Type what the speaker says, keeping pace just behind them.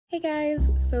Hey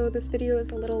guys, so this video is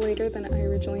a little later than I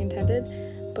originally intended,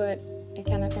 but I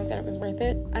kind of think that it was worth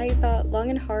it. I thought long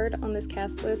and hard on this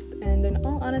cast list, and in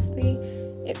all honesty,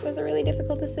 it was a really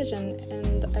difficult decision,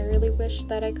 and I really wish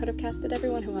that I could have casted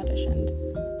everyone who auditioned.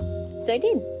 So I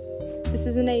did! This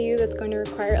is an AU that's going to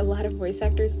require a lot of voice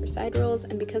actors for side roles,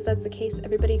 and because that's the case,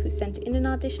 everybody who sent in an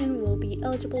audition will be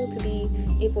eligible to be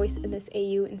a voice in this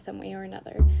AU in some way or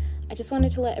another. I just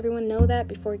wanted to let everyone know that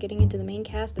before getting into the main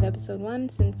cast of episode 1,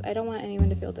 since I don't want anyone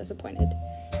to feel disappointed.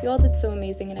 You all did so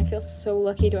amazing, and I feel so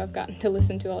lucky to have gotten to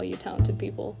listen to all you talented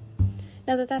people.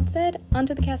 Now that that's said,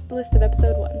 onto the cast list of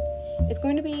episode 1. It's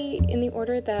going to be in the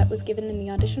order that was given in the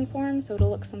audition form, so it'll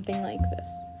look something like this.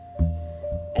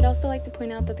 I'd also like to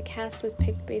point out that the cast was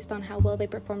picked based on how well they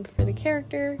performed for the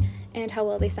character, and how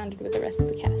well they sounded with the rest of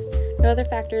the cast. No other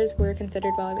factors were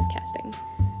considered while I was casting.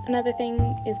 Another thing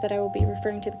is that I will be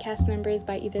referring to the cast members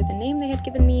by either the name they had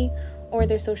given me, or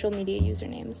their social media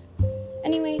usernames.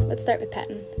 Anyway, let's start with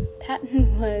Patton.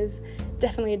 Patton was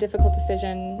definitely a difficult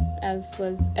decision, as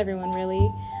was everyone really,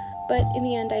 but in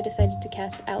the end I decided to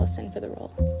cast Allison for the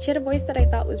role. She had a voice that I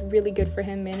thought was really good for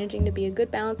him, managing to be a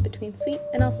good balance between sweet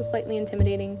and also slightly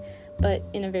intimidating, but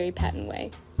in a very Patton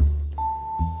way.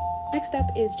 Next up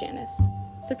is Janice.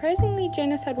 Surprisingly,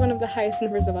 Janice had one of the highest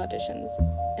numbers of auditions,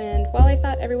 and while I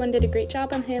thought everyone did a great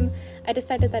job on him, I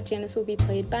decided that Janice will be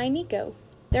played by Nico.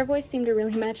 Their voice seemed to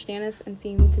really match Janice and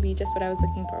seemed to be just what I was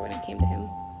looking for when it came to him.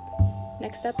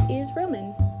 Next up is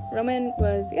Roman. Roman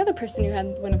was the other person who had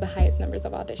one of the highest numbers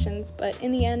of auditions, but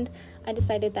in the end, I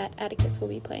decided that Atticus will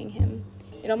be playing him.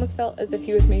 It almost felt as if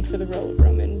he was made for the role of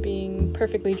Roman, being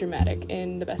perfectly dramatic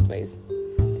in the best ways.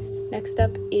 Next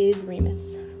up is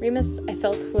Remus. Remus, I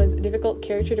felt, was a difficult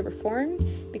character to perform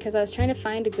because I was trying to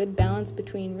find a good balance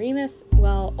between Remus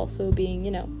while also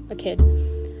being, a kid.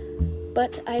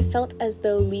 But I felt as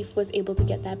though Leaf was able to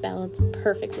get that balance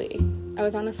perfectly. I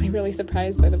was honestly really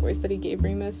surprised by the voice that he gave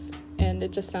Remus, and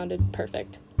it just sounded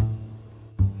perfect.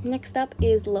 Next up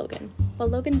is Logan. While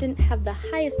Logan didn't have the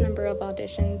highest number of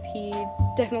auditions, he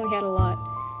definitely had a lot,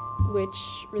 which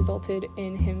resulted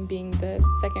in him being the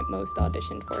second most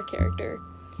auditioned for character.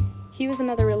 He was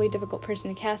another really difficult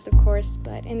person to cast, of course,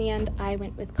 but in the end, I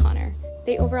went with Connor.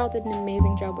 They overall did an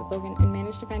amazing job with Logan and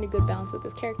managed to find a good balance with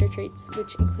his character traits,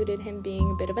 which included him being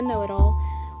a bit of a know-it-all,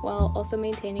 while also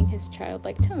maintaining his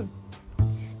childlike tone.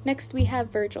 Next, we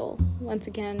have Virgil. Once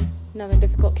again, another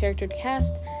difficult character to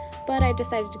cast, but I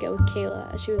decided to go with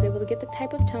Kayla, as she was able to get the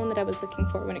type of tone that I was looking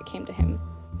for when it came to him.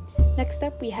 Next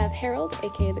up, we have Harold,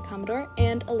 aka the Commodore,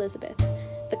 and Elizabeth.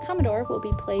 The Commodore will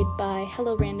be played by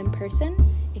Hello Random Person,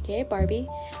 aka Barbie,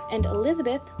 and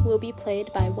Elizabeth will be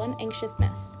played by One Anxious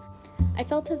Mess. I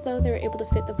felt as though they were able to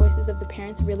fit the voices of the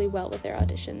parents really well with their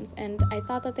auditions, and I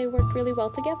thought that they worked really well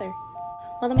together.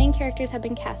 While the main characters have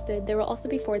been casted, there will also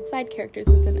be 4 side characters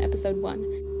within episode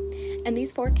 1, and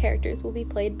these 4 characters will be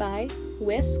played by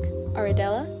Whisk,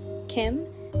 Aradella, Kim,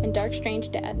 and Dark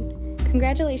Strange Dad.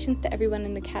 Congratulations to everyone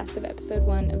in the cast of episode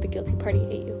 1 of the Guilty Party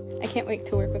AU. I can't wait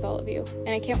to work with all of you, and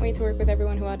I can't wait to work with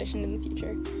everyone who auditioned in the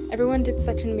future. Everyone did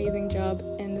such an amazing job,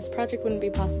 and this project wouldn't be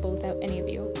possible without any of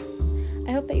you.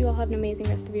 I hope that you all have an amazing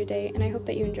rest of your day, and I hope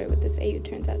that you enjoy what this AU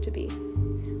turns out to be.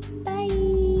 Bye!